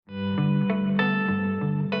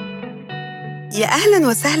يا أهلاً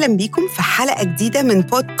وسهلاً بيكم في حلقة جديدة من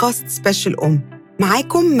بودكاست سبيشال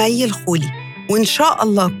معاكم مي الخولي، وإن شاء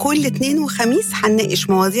الله كل اثنين وخميس هنناقش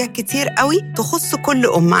مواضيع كتير قوي تخص كل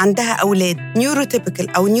عندها أولاد نيوروتيبيكال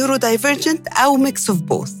أو نيورودايفرجنت أو ميكس اوف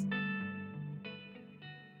بوث.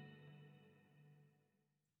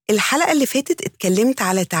 الحلقة اللي فاتت اتكلمت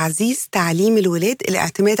على تعزيز تعليم الولاد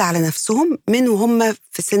الاعتماد على نفسهم من وهم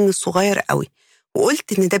في سن صغير قوي،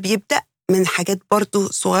 وقلت إن ده بيبدأ من حاجات برضو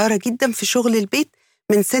صغيرة جدا في شغل البيت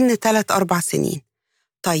من سن 3-4 سنين.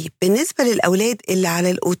 طيب بالنسبة للأولاد اللي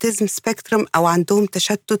على الأوتيزم سبيكترم أو عندهم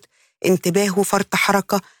تشتت انتباه وفرط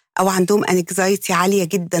حركة أو عندهم أنكزايتي عالية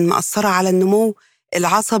جدا مأثرة على النمو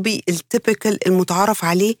العصبي التيبيكال المتعارف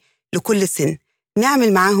عليه لكل سن،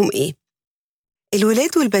 نعمل معاهم إيه؟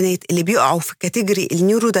 الولاد والبنات اللي بيقعوا في كاتيجوري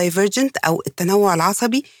النيورودايفرجنت أو التنوع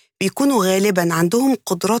العصبي بيكونوا غالباً عندهم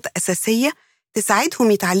قدرات أساسية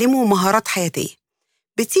تساعدهم يتعلموا مهارات حياتية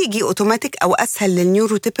بتيجي أوتوماتيك أو أسهل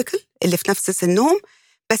للنيوروتيبيكال اللي في نفس سنهم،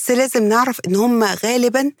 بس لازم نعرف إن هم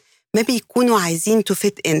غالباً ما بيكونوا عايزين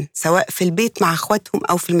تفيت إن سواء في البيت مع أخواتهم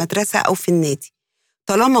أو في المدرسة أو في النادي،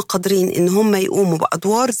 طالما قادرين إن هم يقوموا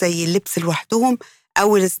بأدوار زي اللبس لوحدهم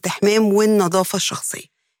أو الاستحمام والنظافة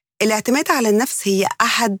الشخصية. الاعتماد على النفس هي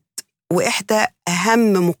إحدى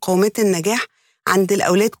أهم مقومات النجاح عند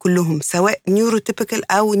الأولاد كلهم سواء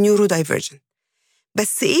نيوروتيبيكال أو نيورودايفرجنت.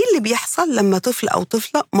 بس إيه اللي بيحصل لما طفل أو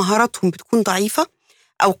طفلة مهاراتهم بتكون ضعيفة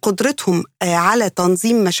أو قدرتهم على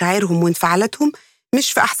تنظيم مشاعرهم وانفعالاتهم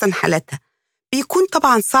مش في أحسن حالاتها؟ بيكون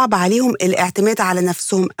طبعاً صعب عليهم الاعتماد على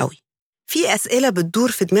نفسهم قوي. في أسئلة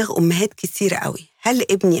بتدور في دماغ أمهات كتير قوي، هل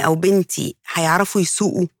ابني أو بنتي هيعرفوا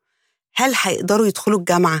يسوقوا؟ هل هيقدروا يدخلوا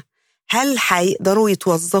الجامعة؟ هل هيقدروا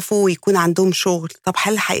يتوظفوا ويكون عندهم شغل؟ طب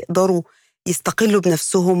هل هيقدروا يستقلوا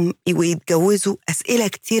بنفسهم ويتجوزوا؟ أسئلة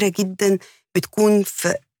كتيرة جدا بتكون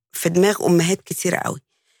في دماغ أمهات كتيرة قوي.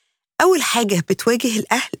 أول حاجة بتواجه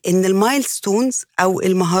الأهل إن المايلستونز أو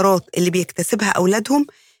المهارات اللي بيكتسبها أولادهم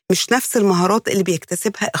مش نفس المهارات اللي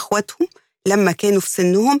بيكتسبها إخواتهم لما كانوا في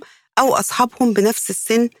سنهم أو أصحابهم بنفس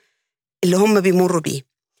السن اللي هم بيمروا بيه.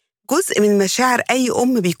 جزء من مشاعر أي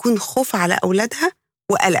أم بيكون خوف على أولادها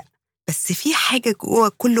وقلق، بس في حاجة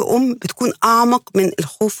جوه كل أم بتكون أعمق من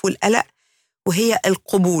الخوف والقلق، وهي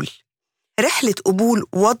القبول. رحلة قبول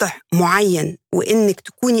وضع معين وإنك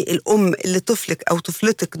تكوني الأم اللي طفلك أو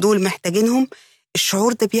طفلتك دول محتاجينهم،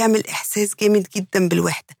 الشعور ده بيعمل إحساس جامد جدا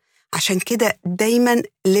بالوحدة. عشان كده دايما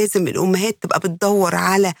لازم الأمهات تبقى بتدور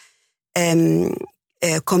على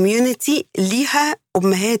كوميونيتي ليها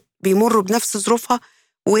أمهات بيمروا بنفس ظروفها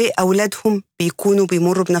وأولادهم بيكونوا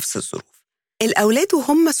بيمروا بنفس الظروف. الأولاد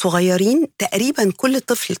وهم صغيرين تقريبا كل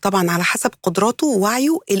طفل طبعا على حسب قدراته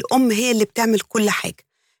ووعيه، الأم هي اللي بتعمل كل حاجة،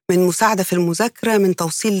 من مساعدة في المذاكرة، من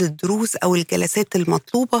توصيل للدروس أو الجلسات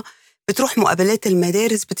المطلوبة، بتروح مقابلات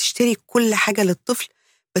المدارس، بتشتري كل حاجة للطفل،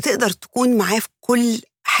 بتقدر تكون معاه في كل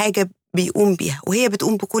حاجة بيقوم بيها، وهي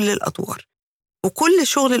بتقوم بكل الأدوار. وكل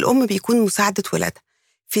شغل الأم بيكون مساعدة ولادها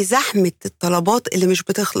في زحمة الطلبات اللي مش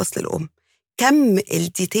بتخلص للأم. كم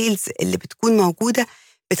الديتيلز اللي بتكون موجودة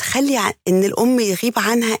بتخلي إن الأم يغيب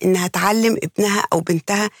عنها إنها تعلم ابنها أو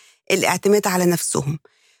بنتها الاعتماد على نفسهم،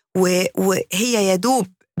 وهي يدوب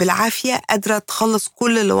بالعافية قادرة تخلص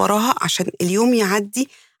كل اللي وراها عشان اليوم يعدي،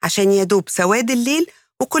 عشان يدوب سواد الليل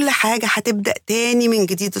وكل حاجة هتبدأ تاني من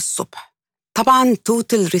جديد الصبح. طبعاً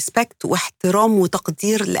توتال ريسبكت واحترام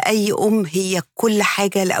وتقدير لأي أم، هي كل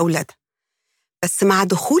حاجة لأولادها. بس مع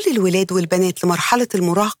دخول الولاد والبنات لمرحلة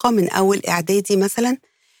المراهقة من أول إعدادي مثلاً،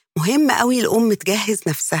 مهم قوي الأم تجهز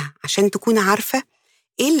نفسها عشان تكون عارفة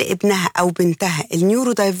إيه اللي ابنها أو بنتها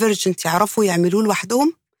النيورودايفرجنت يعرفوا يعملوه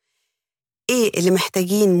لوحدهم، إيه اللي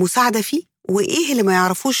محتاجين مساعدة فيه، وإيه اللي ما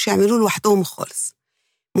يعرفوش يعملوه لوحدهم خالص.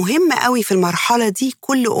 مهم قوي في المرحلة دي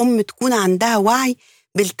كل أم تكون عندها وعي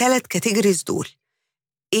بالثلاث كاتيجوريز دول،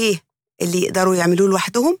 إيه اللي يقدروا يعملوه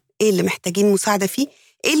لوحدهم، إيه اللي محتاجين مساعدة فيه،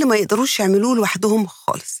 إيه اللي ما يقدروش يعملوه لوحدهم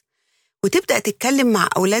خالص، وتبدأ تتكلم مع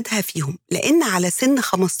أولادها فيهم. لأن على سن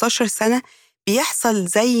 15 سنة بيحصل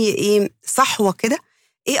زي صحوة كده،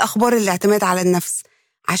 إيه أخبار الاعتماد على النفس.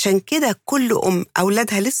 عشان كده كل أم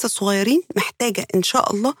أولادها لسه صغيرين محتاجة إن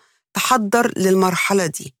شاء الله تحضر للمرحلة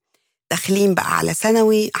دي، داخلين بقى على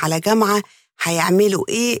ثانوي على جامعة، هيعملوا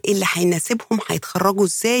إيه اللي هيناسبهم، هيتخرجوا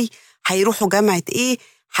إزاي، هيروحوا جامعة إيه،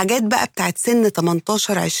 حاجات بقى بتاعت سن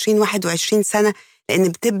 18 20 21 سنة، لأن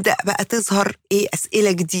بتبدأ بقى تظهر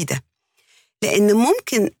أسئلة جديدة. لأن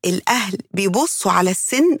ممكن الأهل بيبصوا على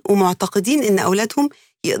السن ومعتقدين إن أولادهم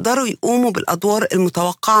يقدروا يقوموا بالأدوار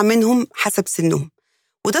المتوقعة منهم حسب سنهم،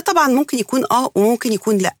 وده طبعا ممكن يكون وممكن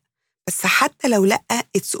يكون لأ. بس حتى لو لأ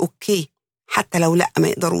it's okay، حتى لو لأ ما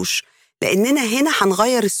يقدروش، لأننا هنا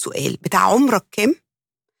هنغير السؤال بتاع عمرك كام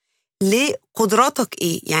لقدراتك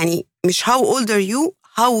إيه، يعني مش how old are you,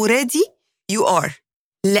 how ready you are.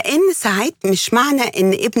 لأن ساعات مش معنى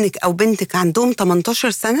إن ابنك أو بنتك عندهم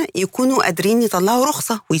 18 سنة يكونوا قادرين يطلعوا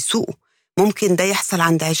رخصة ويسوقوا، ممكن ده يحصل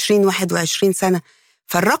عند 20-21 سنة.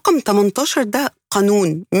 فالرقم 18 ده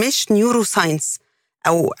قانون مش نيورو ساينس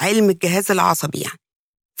أو علم الجهاز العصبي يعني.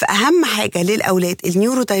 فأهم حاجة للأولاد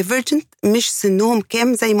النيورو دايفرجنت مش سنهم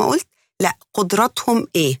كام زي ما قلت، لا، قدراتهم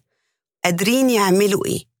إيه، قادرين يعملوا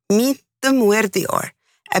إيه، meet them where they are،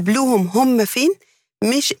 قابلوهم هم فين،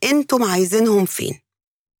 مش أنتم عايزينهم فين.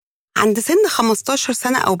 عند سن 15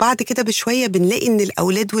 سنة أو بعد كده بشوية بنلاقي إن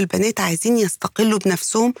الأولاد والبنات عايزين يستقلوا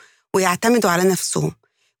بنفسهم ويعتمدوا على نفسهم،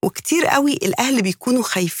 وكتير قوي الأهل بيكونوا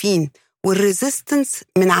خايفين والريزيستنس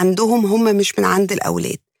من عندهم هم مش من عند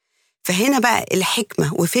الأولاد. فهنا بقى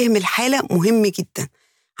الحكمة وفهم الحالة مهم جدا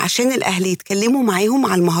عشان الأهل يتكلموا معاهم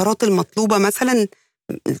على المهارات المطلوبة. مثلا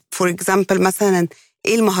for example مثلا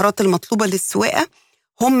إيه المهارات المطلوبة للسواقة،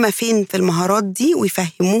 هم فين في المهارات دي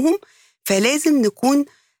ويفهموهم. فلازم نكون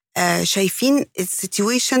شايفين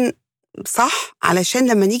السيتويشن صح علشان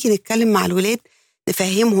لما نيجي نتكلم مع الولاد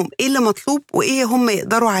نفهمهم إيه اللي مطلوب وإيه هم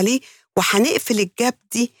يقدروا عليه وهنقفل الجاب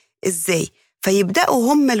دي إزاي.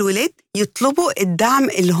 فيبدأوا هم الولاد يطلبوا الدعم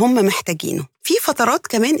اللي هم محتاجينه. في فترات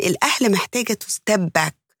كمان الأهل محتاجة تستيب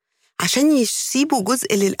باك عشان يسيبوا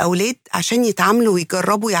جزء للأولاد عشان يتعاملوا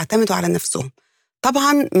ويجربوا يعتمدوا على نفسهم،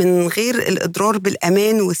 طبعا من غير الإضرار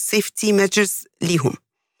بالأمان والسيفتي ميجرز ليهم.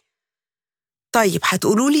 طيب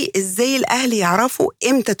هتقولوا لي إزاي الأهل يعرفوا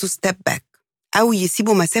إمتى تستيب باك أو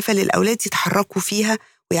يسيبوا مسافة للأولاد يتحركوا فيها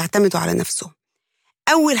ويعتمدوا على نفسهم؟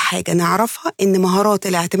 أول حاجة نعرفها إن مهارات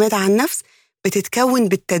الاعتماد على النفس بتتكون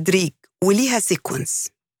بالتدريج وليها سيكونس.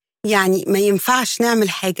 يعني ما ينفعش نعمل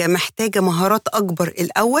حاجة محتاجة مهارات أكبر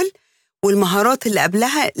الأول والمهارات اللي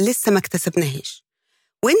قبلها لسه ما اكتسبناهاش.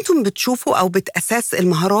 وانتم بتشوفوا أو بتأساس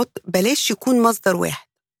المهارات بلاش يكون مصدر واحد.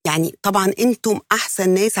 يعني طبعا انتم أحسن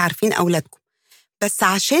ناس عارفين أولادكم، بس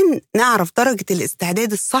عشان نعرف درجة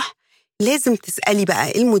الاستعداد الصح لازم تسألي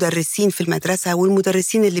بقى المدرسين في المدرسة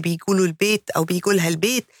والمدرسين اللي بيجولوا البيت أو بيجولها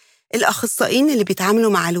البيت، الأخصائيين اللي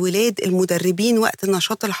بيتعاملوا مع الولاد، المدربين وقت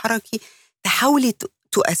النشاط الحركي. تحاولي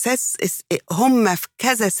تأساس هم في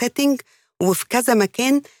كذا سيتنج وفي كذا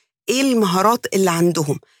مكان إيه المهارات اللي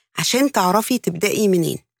عندهم عشان تعرفي تبدأي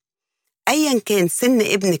منين. أيا كان سن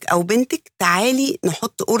ابنك أو بنتك تعالي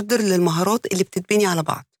نحط أوردر للمهارات اللي بتتبني على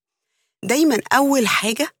بعض. دايما أول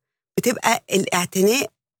حاجة بتبقى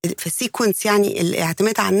الاعتناء في سيكونس، يعني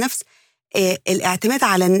الاعتماد على النفس، الاعتماد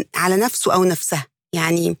على نفسه أو نفسها.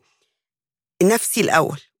 يعني نفسي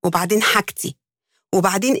الأول وبعدين حاجتي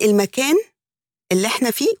وبعدين المكان اللي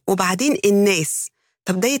احنا فيه وبعدين الناس.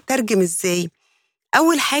 طب ده يترجم ازاي؟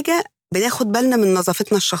 أول حاجة بناخد بالنا من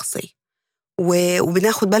نظافتنا الشخصية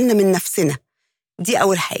وبناخد بالنا من نفسنا، دي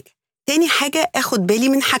أول حاجة. تاني حاجة أخد بالي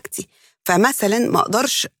من حاجتي. فمثلا ما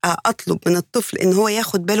أقدرش أطلب من الطفل إن هو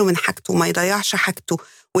ياخد باله من حاجته وما يضيعش حاجته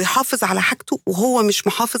ويحافظ على حاجته وهو مش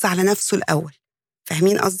محافظ على نفسه الأول.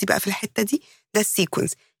 فاهمين قصدي بقى في الحتة دي؟ ده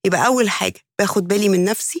السيكونس. يبقى أول حاجة باخد بالي من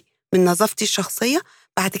نفسي، من نظافتي الشخصية،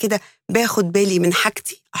 بعد كده باخد بالي من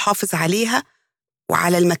حاجتي أحافظ عليها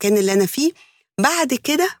وعلى المكان اللي أنا فيه، بعد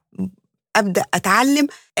كده أبدأ أتعلم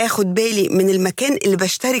أخد بالي من المكان اللي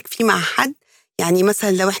بشترك فيه مع حد. يعني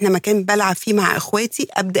مثلا لو إحنا مكان بلعب فيه مع إخواتي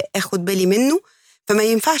أبدأ أخد بالي منه، فما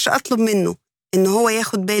ينفعش أطلب منه إن هو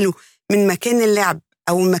ياخد باله من مكان اللعب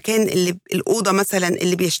أو المكان اللي الأوضة مثلا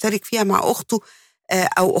اللي بيشترك فيها مع أخته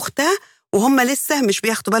أو أختها وهم لسه مش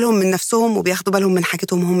بياخدوا بالهم من نفسهم وبياخدوا بالهم من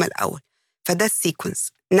حاجتهم هم الأول. فده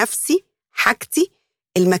السيكونس، نفسي، حاجتي،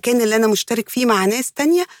 المكان اللي أنا مشترك فيه مع ناس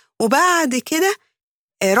تانية، وبعد كده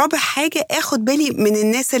رابع حاجة أخد بالي من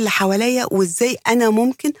الناس اللي حواليا وإزاي أنا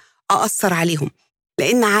ممكن أأثر عليهم.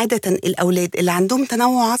 لأن عادة الأولاد اللي عندهم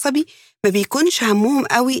تنوع عصبي ما بيكونش همهم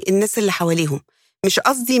قوي الناس اللي حواليهم. مش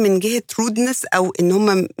قصدي من جهة رودنس أو إن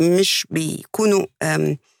هم مش بيكونوا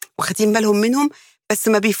واخدين بالهم منهم، بس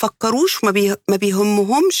ما بيفكروش ما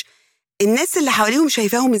بيهمهمش الناس اللي حواليهم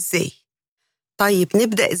شايفاهم إزاي. طيب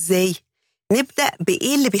نبدأ إزاي؟ نبدأ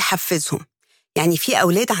بإيه اللي بيحفزهم. يعني في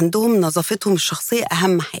أولاد عندهم نظافتهم الشخصية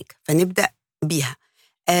أهم حاجة فنبدأ بيها.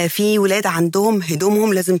 في ولاد عندهم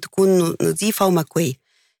هدومهم لازم تكون نظيفة ومكوية،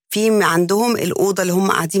 في عندهم الأوضة اللي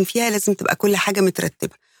هم قاعدين فيها لازم تبقى كل حاجة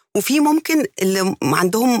مترتبة، وفي ممكن اللي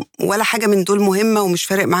عندهم ولا حاجة من دول مهمة ومش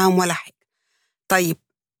فارق معاهم ولا حاجة. طيب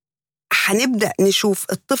هنبدأ نشوف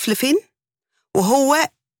الطفل فين وهو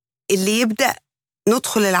اللي يبدأ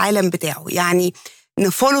ندخل العالم بتاعه، يعني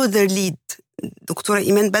نفولو their lead. دكتورة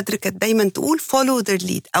إيمان بدر كانت دايما تقول follow their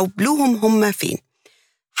lead أو بلوهم هم فين.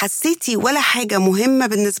 حسيتي ولا حاجة مهمة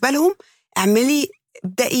بالنسبة لهم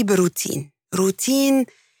ابدأي بروتين. روتين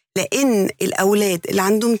لأن الأولاد اللي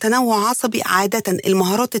عندهم تنوع عصبي عادة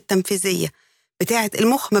المهارات التنفيذية بتاعة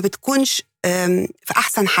المخ ما بتكونش في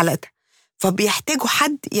أحسن حالاتها، فبيحتاجوا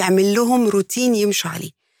حد يعمل لهم روتين يمشوا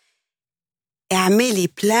عليه. اعملي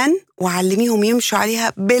بلان وعلميهم يمشوا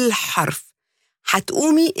عليها بالحرف.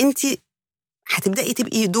 هتقومي انت هتبدأي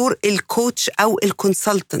تبقي دور الكوتش أو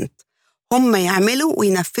الكونسلتنت، هم يعملوا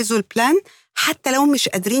وينفذوا البلان حتى لو مش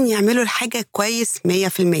قادرين يعملوا الحاجة كويس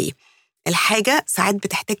 100%. الحاجة ساعات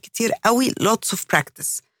بتحتاج كتير قوي lots of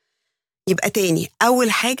practice. يبقى تاني،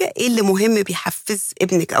 أول حاجة إيه اللي مهم بيحفز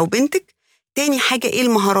ابنك أو بنتك، تاني حاجة إيه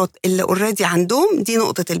المهارات اللي already عندهم، دي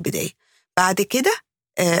نقطة البداية. بعد كده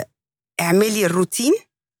اعملي الروتين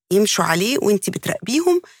يمشوا عليه وانتي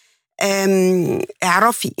بتراقبيهم.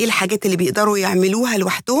 اعرفي ايه الحاجات اللي بيقدروا يعملوها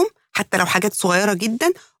لوحدهم حتى لو حاجات صغيرة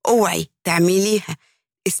جدا، اوعي تعمليها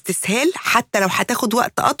استسهال حتى لو هتاخد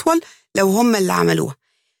وقت أطول لو هم اللي عملوها.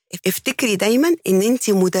 افتكري دايما ان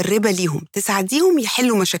انتي مدربة ليهم، تساعديهم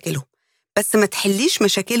يحلوا مشاكلهم بس ما تحليش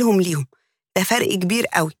مشاكلهم ليهم، ده فرق كبير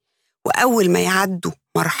قوي. وأول ما يعدوا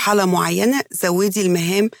مرحلة معينة زودي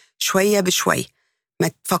المهام شوية بشوية،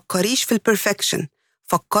 ما تفكريش في البرفكشن،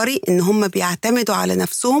 فكري إن هم بيعتمدوا على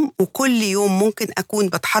نفسهم، وكل يوم ممكن أكون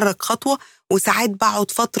بتحرك خطوة، وساعات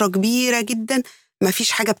بقعد فترة كبيرة جدا ما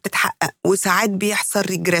فيش حاجة بتتحقق، وساعات بيحصل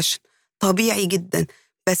ريجريشن طبيعي جدا،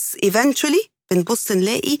 بس eventually بنبص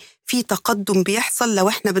نلاقي في تقدم بيحصل لو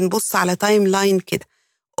احنا بنبص على تايم لاين كده.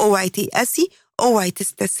 اوعي تيأسي، اوعي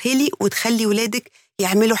تستسهلي وتخلي ولادك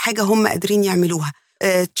يعملوا حاجة هم قادرين يعملوها.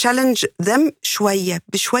 challenge them شوية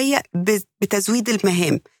بشوية بتزويد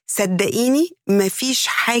المهام. صدقيني مفيش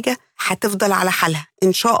حاجة هتفضل على حالها،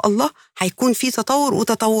 إن شاء الله هيكون في تطور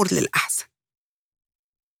وتطور للأحسن.